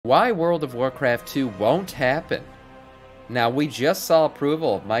why World of Warcraft 2 won't happen. Now, we just saw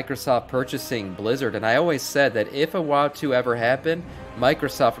approval of Microsoft purchasing Blizzard, and I always said that if a WoW 2 ever happened,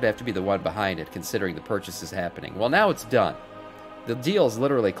 Microsoft would have to be the one behind it, considering the purchase is happening. Well, now it's done. The deal is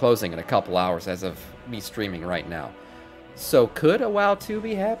literally closing in a couple hours as of me streaming right now. So could a WoW 2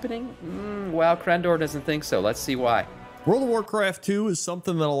 be happening? WoW Krendor doesn't think so. Let's see why. World of Warcraft 2 is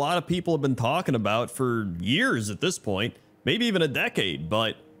something that a lot of people have been talking about for years at this point, maybe even a decade,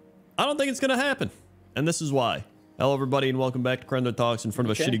 but I don't think it's going to happen. And this is why. Hello, everybody, and welcome back to Krendor Talks in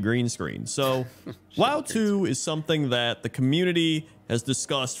front of a shitty green screen. So, WoW 2 is something that the community has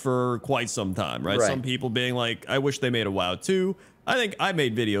discussed for quite some time, right? Some people being like, I wish they made a WoW 2. I think I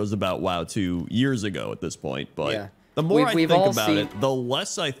made videos about WoW 2 years ago at this point, but the more I think about it, the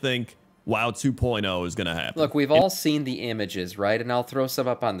less I think WoW 2.0 is going to happen. Look, we've all seen the images, right? And I'll throw some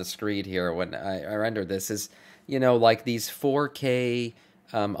up on the screen here when I render this. Is, you know, like these 4K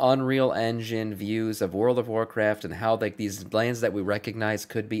Unreal Engine views of World of Warcraft and how like these lands that we recognize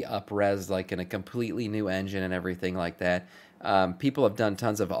could be up-res like in a completely new engine and everything like that. People have done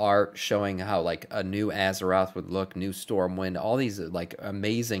tons of art showing how like a new Azeroth would look, new Stormwind, all these like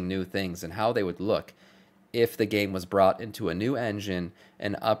amazing new things and how they would look if the game was brought into a new engine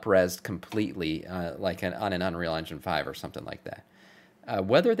and up-resed completely like on an Unreal Engine 5 or something like that.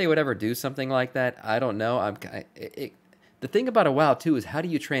 Whether they would ever do something like that, I don't know. The thing about a WoW 2 is how do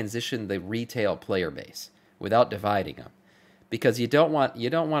you transition the retail player base without dividing them? Because you don't want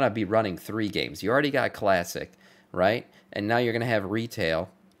to be running 3 games. You already got Classic, right? And now you're going to have retail.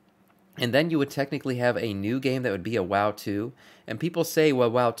 And then you would technically have a new game that would be a WoW 2. And people say,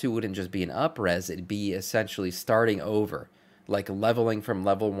 well, WoW 2 wouldn't just be an up-res. It'd be essentially starting over, like leveling from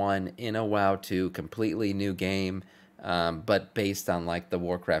level 1 in a WoW 2, completely new game, but based on like the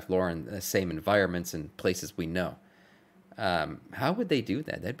Warcraft lore and the same environments and places we know. How would they do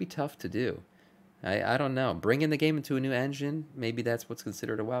that? That'd be tough to do. I don't know. Bringing the game into a new engine, maybe that's what's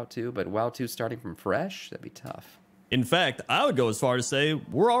considered a WoW 2, but WoW 2 starting from fresh, that'd be tough. In fact, I would go as far to say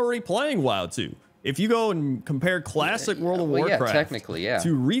we're already playing WoW 2. If you go and compare classic World of Warcraft technically,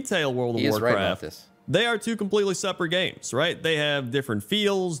 to retail World of Warcraft, they are 2 completely separate games, right? They have different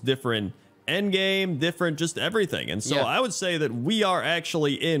feels, different endgame, different just everything. And so I would say that we are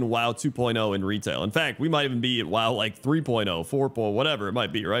actually in WoW 2.0 in retail. In fact, we might even be at WoW like 3.0, 4.0, whatever it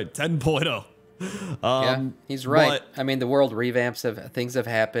might be, right? 10.0. Yeah, he's right. I mean, the world revamps, things have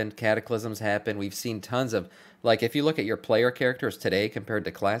happened, cataclysms happen. We've seen tons of, like, if you look at your player characters today compared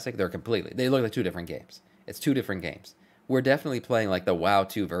to Classic, they look like 2 different games. It's 2 different games. We're definitely playing like the WoW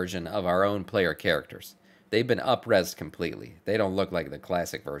 2 version of our own player characters. They've been up-resed completely. They don't look like the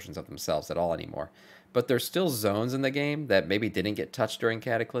classic versions of themselves at all anymore. But there's still zones in the game that maybe didn't get touched during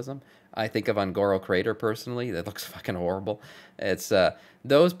Cataclysm. I think of Ungoro Crater personally. That looks fucking horrible. It's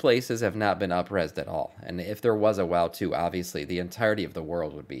those places have not been up-resed at all. And if there was a WoW 2, obviously the entirety of the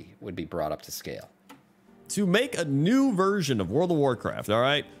world would be brought up to scale. To make a new version of World of Warcraft, all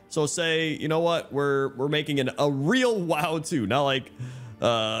right? So say, you know what, we're making a real WoW 2, not like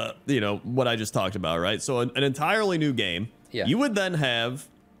you know, what I just talked about, right? So an entirely new game. Yeah. You would then have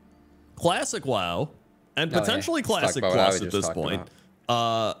classic WoW and potentially classic plus at this point.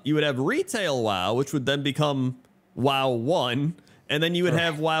 You would have retail WoW, which would then become WoW 1, and then you would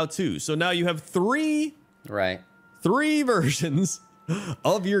have WoW 2. So now you have 3 versions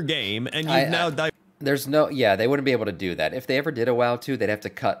of your game, and you've now there's no, they wouldn't be able to do that. If they ever did a WoW 2, they'd have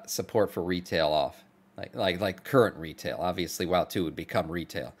to cut support for retail off. Like current retail. Obviously, WoW 2 would become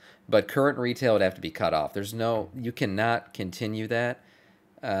retail. But current retail would have to be cut off. There's no, you cannot continue that.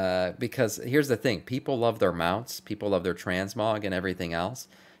 Because here's the thing. People love their mounts. People love their transmog and everything else.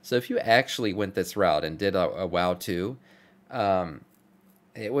 So if you actually went this route and did a WoW 2,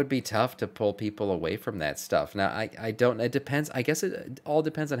 it would be tough to pull people away from that stuff. Now, I don't, it depends. I guess it all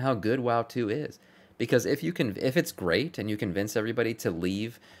depends on how good WoW 2 is. Because if it's great and you convince everybody to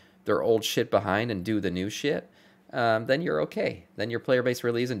leave their old shit behind and do the new shit, then you're okay. Then your player base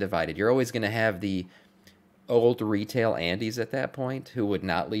really isn't divided. You're always going to have the old retail Andes at that point who would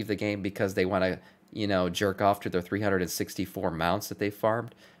not leave the game because they want to, you know, jerk off to their 364 mounts that they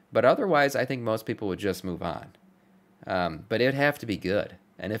farmed. But otherwise, I think most people would just move on. But it'd have to be good.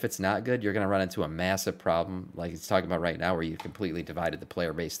 And if it's not good, you're going to run into a massive problem like it's talking about right now where you completely divided the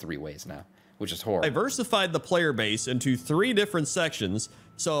player base 3 ways now, which is horrible. Diversified the player base into 3 different sections.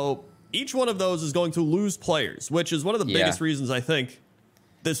 So each one of those is going to lose players, which is one of the biggest reasons I think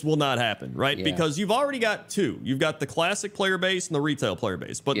this will not happen, right? Because you've already got 2. You've got the classic player base and the retail player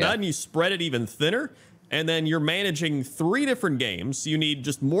base. But then you spread it even thinner, and then you're managing 3 different games. So you need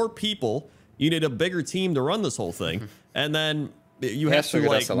just more people. You need a bigger team to run this whole thing. And then you Yeah, have to sure does.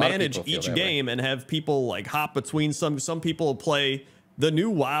 like A lot of manage people feel each that way. game and have people like hop between some people play the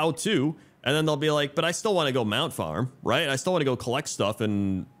new WoW2 and then they'll be like, but I still want to go mount farm, right? I still want to go collect stuff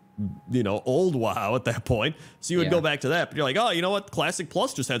and old WoW at that point. So you would Yeah. go back to that, but you're like, oh, you know what? Classic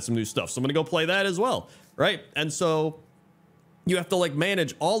Plus just had some new stuff, so I'm gonna go play that as well, right? And so you have to like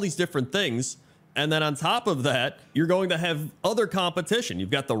manage all these different things. And then on top of that, you're going to have other competition. You've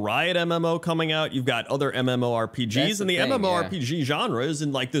got the Riot MMO coming out. You've got other MMORPGs. That's And the the thing, MMORPG genre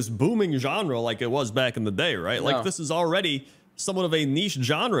isn't like this booming genre like it was back in the day, right? Like No. this is already somewhat of a niche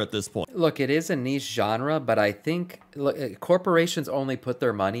genre at this point. Look, it is a niche genre, but I think corporations only put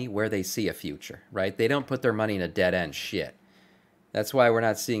their money where they see a future, right? They don't put their money in a dead end shit. That's why we're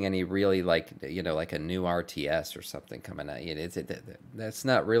not seeing any really like a new RTS or something coming out. That's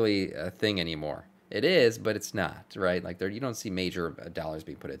not really a thing anymore. It is, but it's not, right? Like you don't see major dollars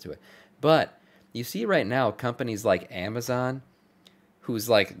being put into it. But you see right now companies like Amazon, who's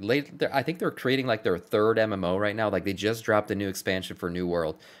like I think they're creating like their third MMO right now. Like they just dropped a new expansion for New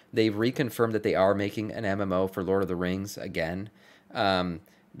World. They've reconfirmed that they are making an MMO for Lord of the Rings again.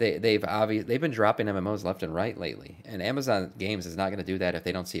 They've been dropping MMOs left and right lately, and Amazon Games is not going to do that if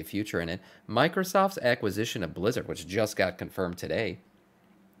they don't see a future in it. Microsoft's acquisition of Blizzard, which just got confirmed today,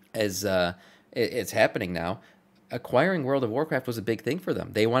 is it's happening now. Acquiring World of Warcraft was a big thing for them.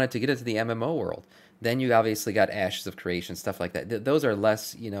 They wanted to get into the MMO world. Then you obviously got Ashes of Creation, stuff like that. Those are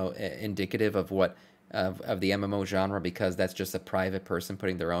less, indicative of what of the MMO genre, because that's just a private person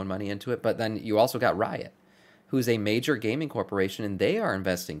putting their own money into it. But then you also got Riot, who's a major gaming corporation, and they are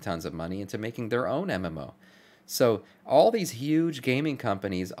investing tons of money into making their own MMO. So all these huge gaming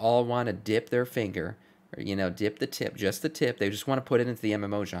companies all want to dip their finger, or, dip the tip, just the tip. They just want to put it into the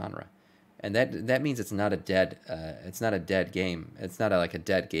MMO genre. And that means it's not a dead game. It's not like a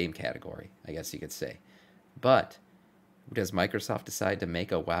dead game category, I guess you could say. But does Microsoft decide to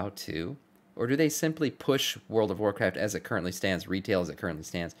make a WoW 2? Or do they simply push World of Warcraft as it currently stands, retail as it currently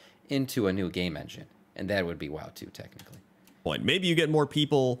stands, into a new game engine? And that would be WoW 2 technically. Maybe you get more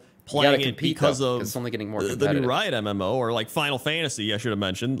people playing it because of it's only getting more the new Riot MMO, or like Final Fantasy, I should have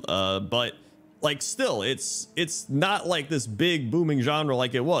mentioned. But like still, it's not like this big booming genre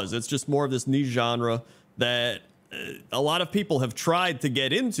like it was. It's just more of this niche genre that a lot of people have tried to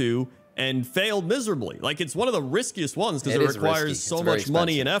get into and failed miserably. Like it's one of the riskiest ones because it requires so much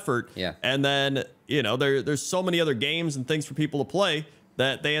money and effort. Yeah. And then, there's so many other games and things for people to play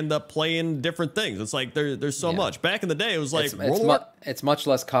that they end up playing different things. It's like there's so much. Back in the day, it was like it's much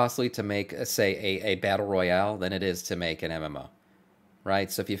less costly to make, say, a battle royale than it is to make an MMO.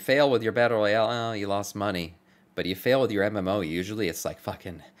 Right? So if you fail with your battle royale, you lost money. But you fail with your MMO, usually it's like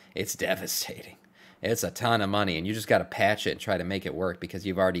it's devastating. It's a ton of money, and you just got to patch it and try to make it work because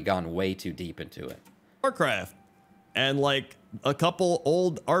you've already gone way too deep into it. Warcraft and like a couple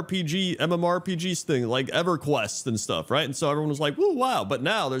old MMORPGs thing like EverQuest and stuff, right? And so everyone was like, "Woo, wow!" But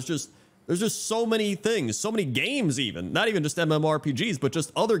now there's just so many things, so many games, even not even just MMORPGs, but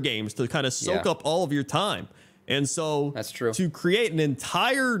just other games to kind of soak up all of your time. And so that's true. To create an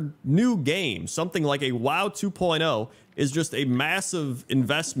entire new game, something like a WoW 2.0, is just a massive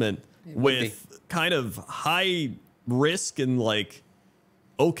investment with kind of high risk and like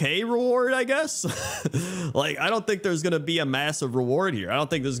okay reward, I guess. Like, I don't think there's going to be a massive reward here. I don't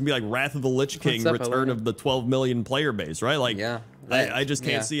think there's going to be like Wrath of the Lich King, Return of the 12 million player base, right? Like, I just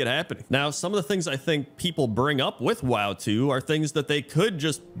can't see it happening. Now, some of the things I think people bring up with WoW 2 are things that they could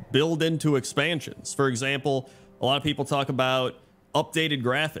just build into expansions. For example, a lot of people talk about updated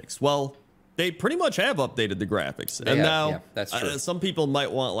graphics. Well, they pretty much have updated the graphics. Now, that's true. Some people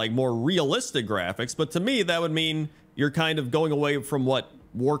might want like more realistic graphics, but to me, that would mean you're kind of going away from what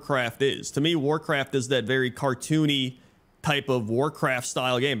Warcraft is. To me, Warcraft is that very cartoony type of Warcraft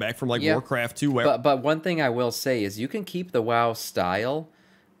style game, back from like Warcraft 2. But one thing I will say is you can keep the WoW style,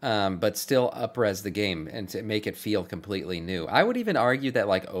 but still up-res the game and to make it feel completely new. I would even argue that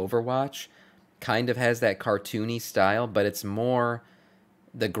like Overwatch kind of has that cartoony style, but it's more,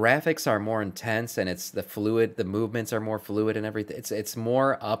 the graphics are more intense and it's the movements are more fluid and everything. It's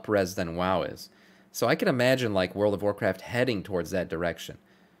more up-res than WoW is. So I can imagine like World of Warcraft heading towards that direction,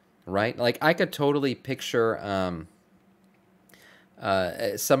 right? Like I could totally picture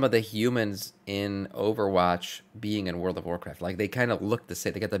some of the humans in Overwatch being in World of Warcraft. Like they kind of look the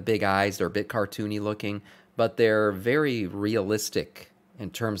same. They got the big eyes. They're a bit cartoony looking, but they're very realistic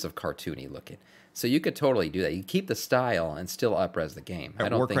in terms of cartoony looking. So you could totally do that. You keep the style and still up-res the game. I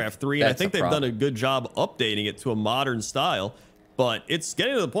don't Warcraft 3, and I think they've done a good job updating it to a modern style. But it's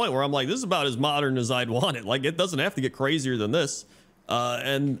getting to the point where I'm like, this is about as modern as I'd want it. Like, it doesn't have to get crazier than this.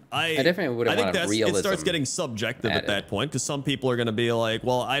 And I definitely wouldn't I think want a that's it starts realism getting subjective at added. that point because some people are going to be like,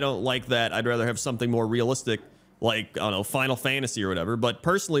 well, I don't like that. I'd rather have something more realistic, like I don't know, Final Fantasy or whatever. But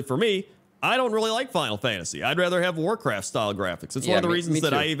personally, for me, I don't really like Final Fantasy. I'd rather have Warcraft style graphics. It's one of the reasons me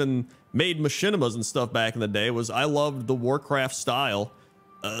that too. I even made machinimas and stuff back in the day. Was I loved the Warcraft style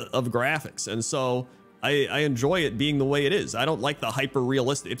of graphics, and so I enjoy it being the way it is. I don't like the hyper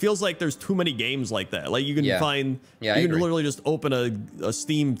realistic. It feels like there's too many games like that. Like you can find, you can literally just open a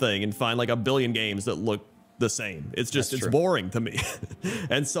Steam thing and find like a billion games that look the same. It's just, it's boring to me.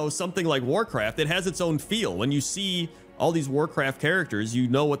 And so something like Warcraft, it has its own feel. When you see all these Warcraft characters, you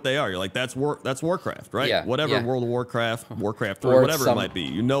know what they are. You're like, that's Warcraft, right? Yeah, Whatever, yeah. World of Warcraft, Warcraft 3, whatever it might be.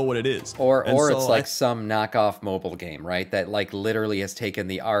 You know what it is. Or it's like some knockoff mobile game, right? That like literally has taken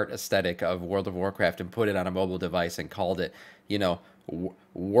the art aesthetic of World of Warcraft and put it on a mobile device and called it, you know,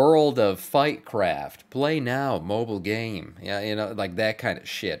 World of Fightcraft. Play now, mobile game. Yeah, you know, like that kind of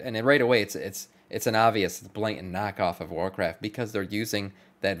shit. And then right away, it's an obvious, blatant knockoff of Warcraft because they're using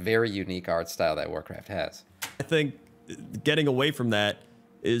that very unique art style that Warcraft has. I think getting away from that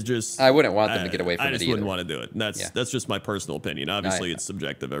is just... I wouldn't want them to get away from it I just wouldn't want to do it. And that's just my personal opinion. Obviously, it's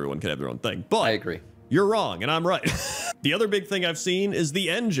subjective. Everyone can have their own thing. But I agree. You're wrong, and I'm right. The other big thing I've seen is the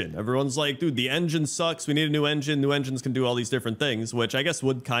engine. Everyone's like, dude, the engine sucks. We need a new engine. New engines can do all these different things, which I guess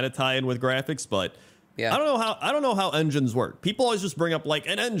would kind of tie in with graphics, but... Yeah. I don't know how engines work. People always just bring up like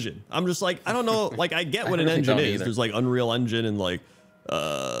an engine. I'm just like, I don't know. Like I get what an engine is. There's like Unreal Engine and like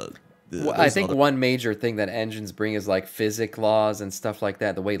well, I think one major thing that engines bring is like physics laws and stuff like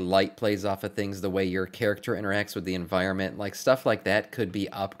that. The way light plays off of things, the way your character interacts with the environment, like stuff like that could be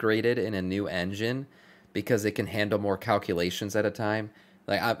upgraded in a new engine because it can handle more calculations at a time.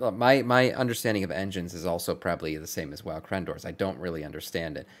 Like my understanding of engines is also probably the same as WoW Krendor's. I don't really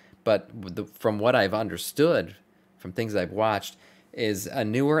understand it. But from what I've understood, from things I've watched, is a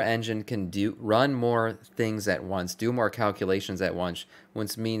newer engine can run more things at once, do more calculations at once,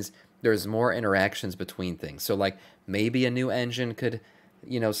 which means there's more interactions between things. So, like, maybe a new engine could,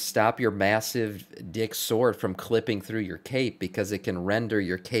 you know, stop your massive dick sword from clipping through your cape because it can render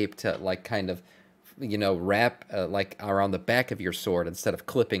your cape to, like, kind of, you know, wrap, like, around the back of your sword instead of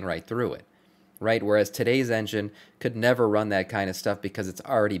clipping right through it. Right? Whereas today's engine could never run that kind of stuff because it's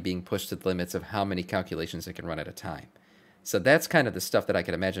already being pushed to the limits of how many calculations it can run at a time. So that's kind of the stuff that I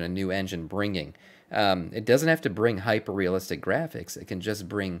could imagine a new engine bringing. It doesn't have to bring hyper-realistic graphics. It can just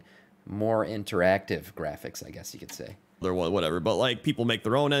bring more interactive graphics, I guess you could say. Or whatever, but like people make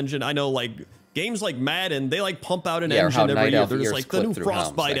their own engine. I know like games like Madden, they like pump out an engine every year. There's like the new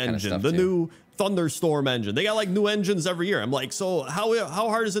Frostbite engine, the new Thunderstorm engine. They got like new engines every year. I'm like, so how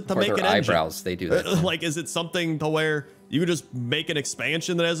hard is it to make an engine? Eyebrows, they do that. Like, is it something to where you could just make an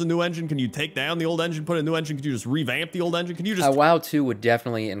expansion that has a new engine? Can you take down the old engine, put a new engine? Could you just revamp the old engine? Can you just... WoW2 would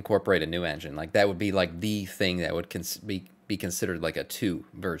definitely incorporate a new engine. Like that would be like the thing that would be considered like a 2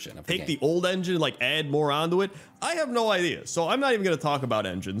 version of the game. Take the old engine, like add more onto it. I have no idea. So I'm not even going to talk about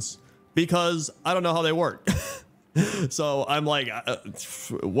engines because I don't know how they work. So I'm like,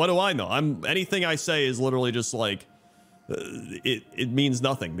 what do I know? Anything I say is literally just like, it means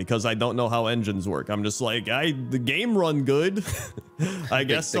nothing because I don't know how engines work. I'm just like, the game run good. I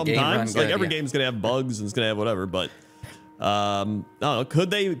guess sometimes like every game's gonna have bugs and it's gonna have whatever, but I don't know. Could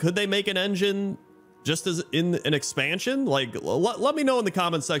they make an engine just as in an expansion? Like let me know in the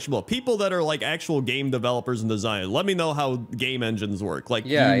comments section below. People that are like actual game developers and designers, let me know how game engines work. Like,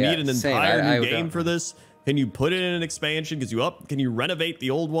 do you need an entire new game for this? Can you put it in an expansion? Can you renovate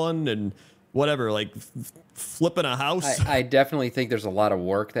the old one and whatever, like flipping a house? I definitely think there's a lot of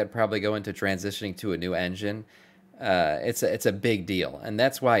work that probably go into transitioning to a new engine. It's a big deal, and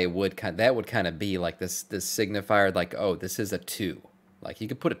that's why it would that would kind of be like this signifier, like, oh, this is a 2. Like, you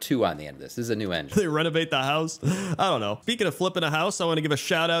could put a 2 on the end of this. This is a new engine. They renovate the house? I don't know. Speaking of flipping a house, I want to give a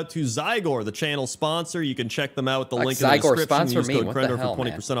shout out to Zygor, the channel sponsor. You can check them out with the link in the description. Use code Krendor for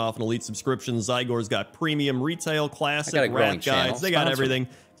 20% off an elite subscription. Zygor's got premium retail, classic, rat guides. They got everything.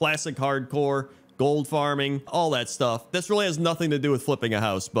 Classic, hardcore, gold farming, all that stuff. This really has nothing to do with flipping a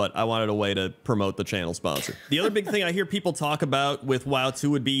house, but I wanted a way to promote the channel sponsor. The other big thing I hear people talk about with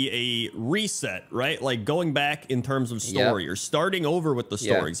WoW2 would be a reset, right? Like going back in terms of story or starting over with the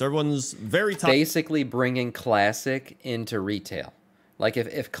stories. Everyone's very basically bringing classic into retail. Like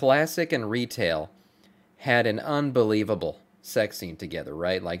if classic and retail had an unbelievable sex scene together,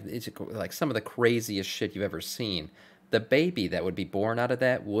 right? Like it's like some of the craziest shit you've ever seen. The baby that would be born out of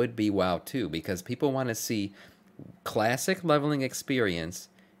that would be WoW2 because people want to see classic leveling experience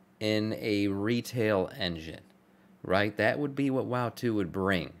in a retail engine, right? That would be what WoW2 would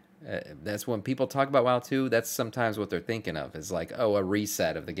bring. That's when people talk about WoW 2, that's sometimes what they're thinking of, is like, oh, a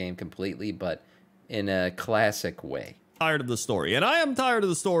reset of the game completely, but in a classic way. Tired of the story, and I am tired of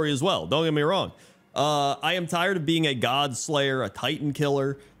the story as well. Don't get me wrong. I am tired of being a god slayer, a titan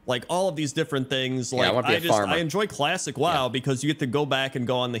killer, like all of these different things. Like, I want to be a farmer. I enjoy classic WoW because you get to go back and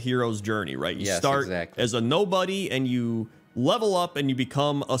go on the hero's journey, right? You start as a nobody and you level up and you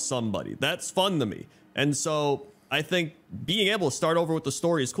become a somebody. That's fun to me. And so I think being able to start over with the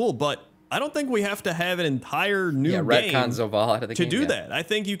story is cool, but I don't think we have to have an entire new game to do that. I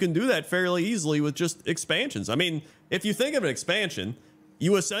think you can do that fairly easily with just expansions. I mean, if you think of an expansion,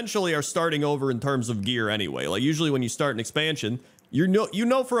 you essentially are starting over in terms of gear anyway. Like, usually when you start an expansion, you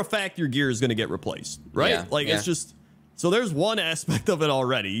know for a fact your gear is going to get replaced, right? Yeah, like, it's just, so there's one aspect of it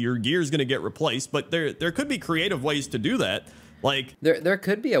already. Your gear is going to get replaced, but there could be creative ways to do that. Like, there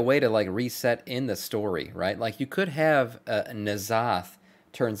could be a way to like reset in the story, right? Like, you could have Nazath,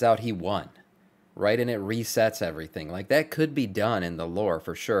 turns out he won, right? And it resets everything. Like, that could be done in the lore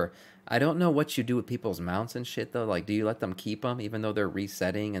for sure. I don't know what you do with people's mounts and shit, though. Like, do you let them keep them even though they're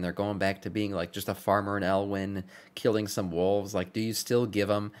resetting and they're going back to being like just a farmer in Elwyn, killing some wolves? Like, do you still give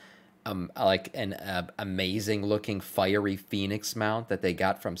them like an amazing looking fiery phoenix mount that they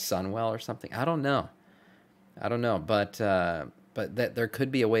got from Sunwell or something? I don't know. But that there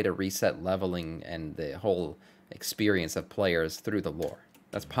could be a way to reset leveling and the whole experience of players through the lore.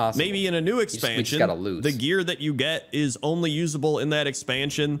 That's possible. Maybe in a new expansion, we just gotta lose. The gear that you get is only usable in that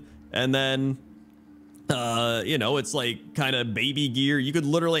expansion, and then, you know, it's like kind of baby gear. You could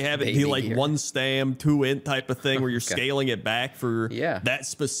literally have it be like 1 stam, 2 int type of thing where you're scaling it back for that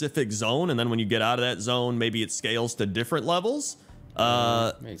specific zone, and then when you get out of that zone, maybe it scales to different levels.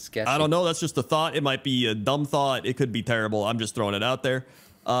 I don't know. That's just a thought. It might be a dumb thought. It could be terrible. I'm just throwing it out there.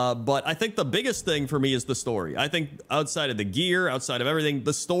 But I think the biggest thing for me is the story. I think outside of the gear, outside of everything,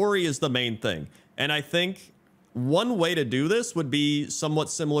 the story is the main thing. And I think one way to do this would be somewhat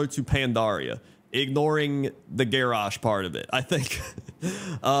similar to Pandaria, ignoring the Garrosh part of it. I think,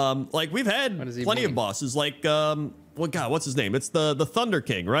 like, we've had plenty of bosses, like, well, God, what's his name? It's the Thunder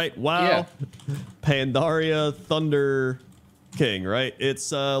King, right? Wow. Yeah. Pandaria Thunder King, right?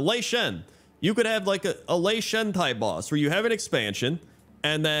 It's Lei Shen. You could have like a Lei Shen type boss where you have an expansion,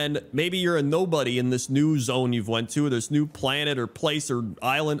 and then maybe you're a nobody in this new zone you've went to, or this new planet or place or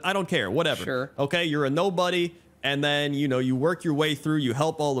island. I don't care, whatever. Sure. Okay, you're a nobody, and then, you know, you work your way through, you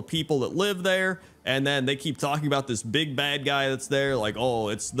help all the people that live there, and then they keep talking about this big bad guy that's there, like, oh,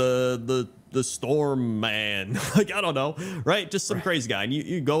 it's the Storm Man. Like, I don't know, right? Just some crazy guy. And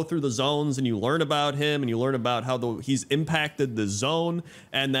you go through the zones and you learn about him and you learn about how he's impacted the zone,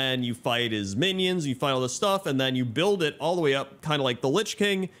 and then you fight his minions, you fight all this stuff, and then you build it all the way up, kind of like the Lich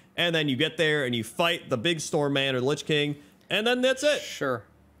King, and then you get there and you fight the big Storm Man or Lich King, and then that's it. Sure.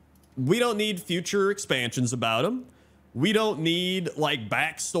 We don't need future expansions about him. We don't need like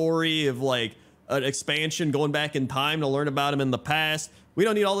backstory of like an expansion going back in time to learn about him in the past. We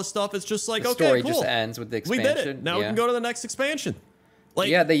don't need all this stuff. It's just like, the okay, story cool. just ends with the expansion. We did it. Now we can go to the next expansion. Like,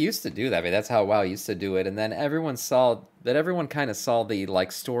 yeah, they used to do that. I mean, that's how WoW used to do it. And then everyone kind of saw the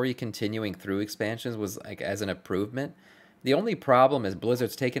like story continuing through expansions was like as an improvement. The only problem is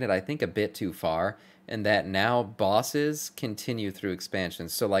Blizzard's taken it, I think, a bit too far, and that now bosses continue through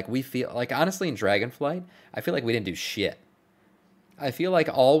expansions. So like we feel like, honestly, in Dragonflight, I feel like we didn't do shit. I feel like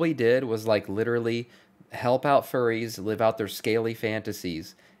all we did was like literally help out furries, live out their scaly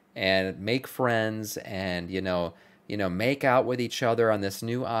fantasies, and make friends, and you know, make out with each other on this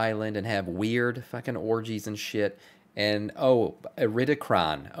new island, and have weird fucking orgies and shit. And oh,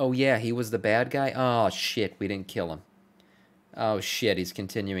 Iridikron. Oh yeah, he was the bad guy. Oh shit, we didn't kill him. Oh shit, he's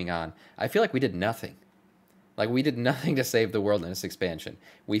continuing on. I feel like we did nothing. Like, we did nothing to save the world in this expansion.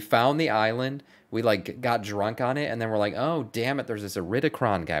 We found the island, we like got drunk on it, and then we're like, oh damn it, there's this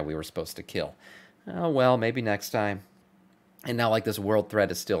Iridikron guy we were supposed to kill. Oh, well, maybe next time. And now, like, this world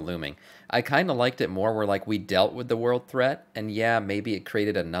threat is still looming. I kind of liked it more where, like, we dealt with the world threat, and yeah, maybe it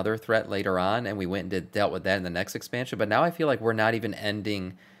created another threat later on, and we went and dealt with that in the next expansion. But now I feel like we're not even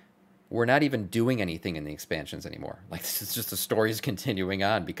doing anything in the expansions anymore. Like, this is just the story's continuing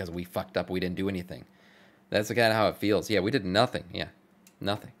on because we fucked up, we didn't do anything. That's kind of how it feels. Yeah, we did nothing. Yeah,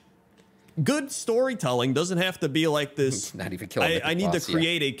 nothing. Good storytelling doesn't have to be like this. Not even killing I need to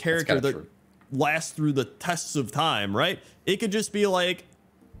create a character that last through the tests of time, right? It could just be like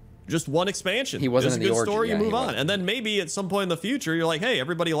just one expansion. He wasn't in the origin. Story, you move on. And then maybe at some point in the future, you're like, hey,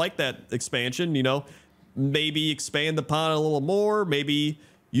 everybody liked that expansion, you know, maybe expand upon it a little more. Maybe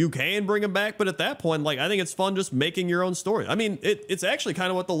you can bring him back. But at that point, like, I think it's fun just making your own story. I mean, it's actually kind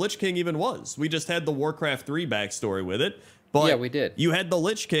of what the Lich King even was. We just had the Warcraft 3 backstory with it. But yeah, we did. You had the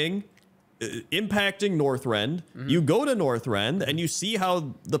Lich King impacting Northrend. You go to Northrend and you see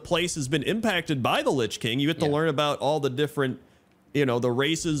how the place has been impacted by the Lich King. You get to learn about all the different, you know, the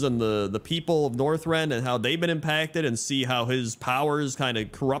races and the people of Northrend and how they've been impacted, and see how his power is kind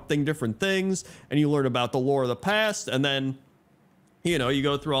of corrupting different things. And you learn about the lore of the past, and then, you know, you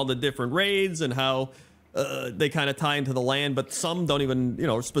go through all the different raids and how they kind of tie into the land, but some don't even, you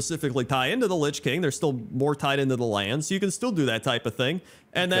know, specifically tie into the Lich King. They're still more tied into the land, so you can still do that type of thing.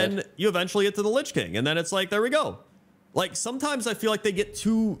 And then you eventually get to the Lich King, and then it's like, there we go. Like, sometimes I feel like they get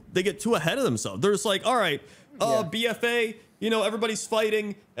too ahead of themselves. They're just like, all right, BFA, you know, everybody's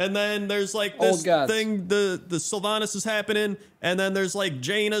fighting, and then there's like this thing, the Sylvanas is happening, and then there's like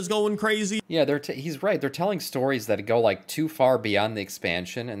Jaina's going crazy. Yeah, he's right. They're telling stories that go like too far beyond the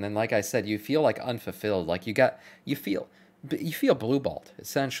expansion, and then, like I said, you feel like unfulfilled. Like you feel blue-balled,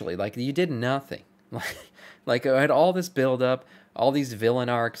 essentially. Like you did nothing. Like I had all this build-up, all these villain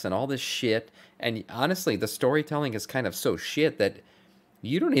arcs, and all this shit. And honestly, the storytelling is kind of so shit that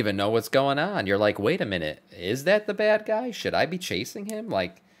you don't even know what's going on. You're like, wait a minute, is that the bad guy? Should I be chasing him?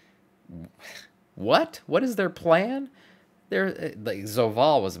 Like, what? What is their plan? Like,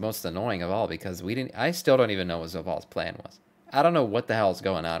 Zoval was the most annoying of all, because I still don't even know what Zoval's plan was. I don't know what the hell is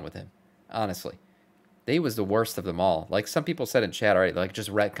going on with him, honestly. He was the worst of them all. Like some people said in chat already, like, just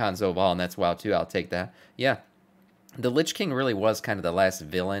retcon Zoval and that's WoW2, I'll take that. Yeah. The Lich King really was kind of the last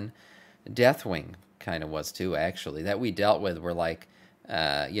villain. Deathwing kind of was too, actually, that we dealt with. Were like,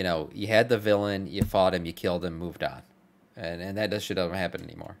 you know, you had the villain, you fought him, you killed him, moved on. And that shit doesn't happen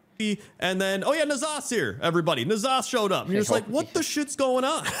anymore. And then, oh yeah, Nazas here, everybody. Nazas showed up. And you're just like, what the shit's going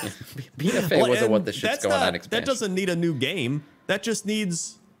on? BFA wasn't what the shit's going on expansion. That doesn't need a new game. That just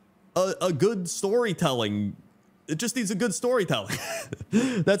needs a good storytelling. It just needs a good storytelling.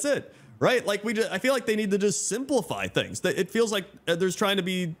 That's it, right? Like I feel like they need to just simplify things. It feels like there's trying to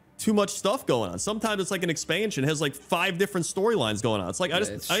be too much stuff going on. Sometimes it's like an expansion has like 5 different storylines going on. It's like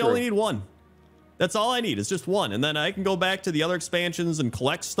I only need one. That's all I need. It's just one, and then I can go back to the other expansions and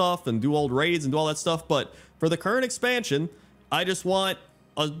collect stuff and do old raids and do all that stuff. But for the current expansion, I just want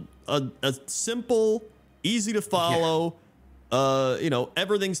a simple, easy to follow, you know,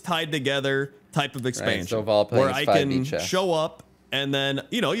 everything's tied together type of expansion, right, where I can show up. And then,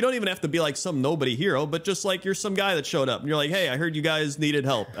 you know, you don't even have to be like some nobody hero, but just like you're some guy that showed up and you're like, hey, I heard you guys needed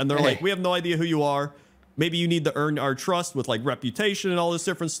help. And they're like, we have no idea who you are. Maybe you need to earn our trust with like reputation and all this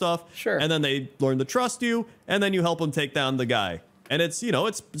different stuff. Sure. And then they learn to trust you, and then you help them take down the guy. And it's, you know,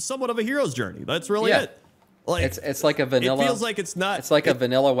 it's somewhat of a hero's journey. That's really it. Like, it's like a vanilla. It feels like it's not. It's like a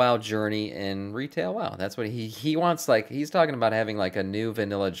vanilla WoW journey in retail WoW. That's what he wants. Like, he's talking about having like a new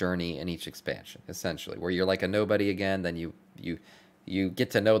vanilla journey in each expansion, essentially, where you're like a nobody again. Then you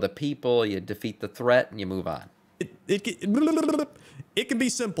get to know the people, you defeat the threat, and you move on. It can be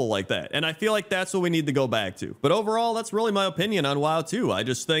simple like that, and I feel like that's what we need to go back to. But overall, that's really my opinion on WoW 2. I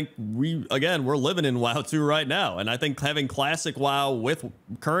just think we're living in WoW 2 right now, and I think having classic WoW with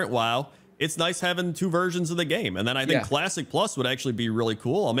current WoW, it's nice having 2 versions of the game. And then I think Classic Plus would actually be really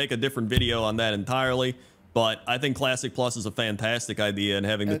cool. I'll make a different video on that entirely, but I think Classic Plus is a fantastic idea, and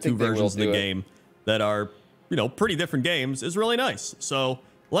having the 2 versions of the game that are, you know, pretty different games is really nice. So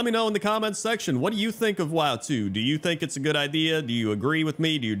let me know in the comments section, what do you think of WoW 2? Do you think it's a good idea? Do you agree with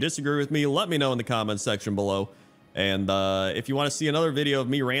me? Do you disagree with me? Let me know in the comments section below. And if you want to see another video of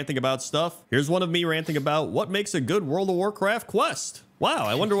me ranting about stuff, here's one of me ranting about what makes a good World of Warcraft quest. Wow,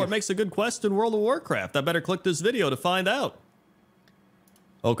 I wonder what makes a good quest in World of Warcraft. I better click this video to find out.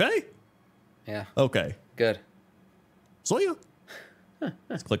 Okay? Yeah. Okay. Good. So yeah.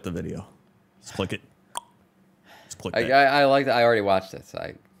 Let's click the video. Let's click it. I like that. I already watched it,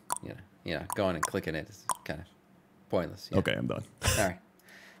 so you know, going and clicking it is kind of pointless. Yeah. Okay, I'm done. All right.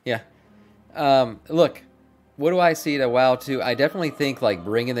 Yeah. Look, what do I see to WoW 2? I definitely think like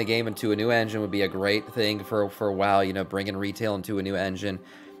bringing the game into a new engine would be a great thing for WoW. You know, bringing retail into a new engine.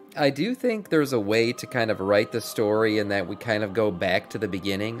 I do think there's a way to kind of write the story in that we kind of go back to the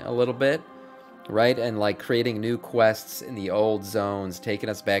beginning a little bit. Right? And like creating new quests in the old zones, taking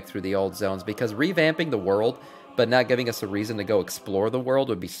us back through the old zones, because revamping the world but not giving us a reason to go explore the world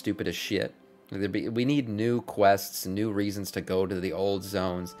would be stupid as shit. We need new quests, new reasons to go to the old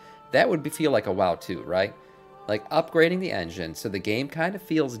zones. That would feel like a WoW 2, right? Like upgrading the engine so the game kind of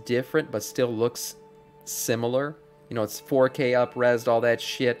feels different but still looks similar. You know, it's 4K up-resed, all that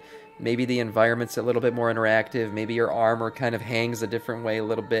shit. Maybe the environment's a little bit more interactive. Maybe your armor kind of hangs a different way a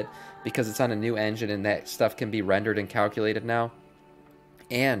little bit because it's on a new engine and that stuff can be rendered and calculated now.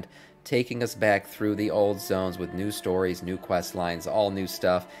 And taking us back through the old zones with new stories, new quest lines, all new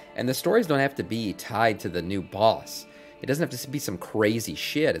stuff. And the stories don't have to be tied to the new boss. It doesn't have to be some crazy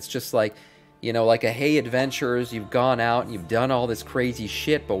shit. It's just like, you know, like a hey adventurers, you've gone out and you've done all this crazy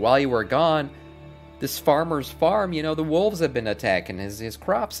shit, but while you were gone, this farmer's farm, you know, the wolves have been attacking his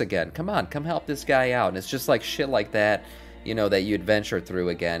crops again. Come on, come help this guy out. And it's just like shit like that, you know, that you adventure through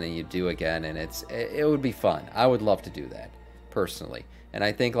again and you do again, and it would be fun. I would love to do that, personally. And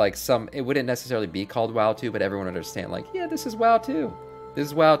I think like it wouldn't necessarily be called WoW2, but everyone would understand like, yeah, this is WoW2. This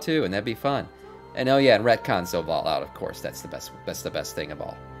is WoW2, and that'd be fun. And oh yeah, and retcons of all out, of course. That's the best thing of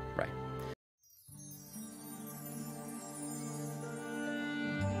all.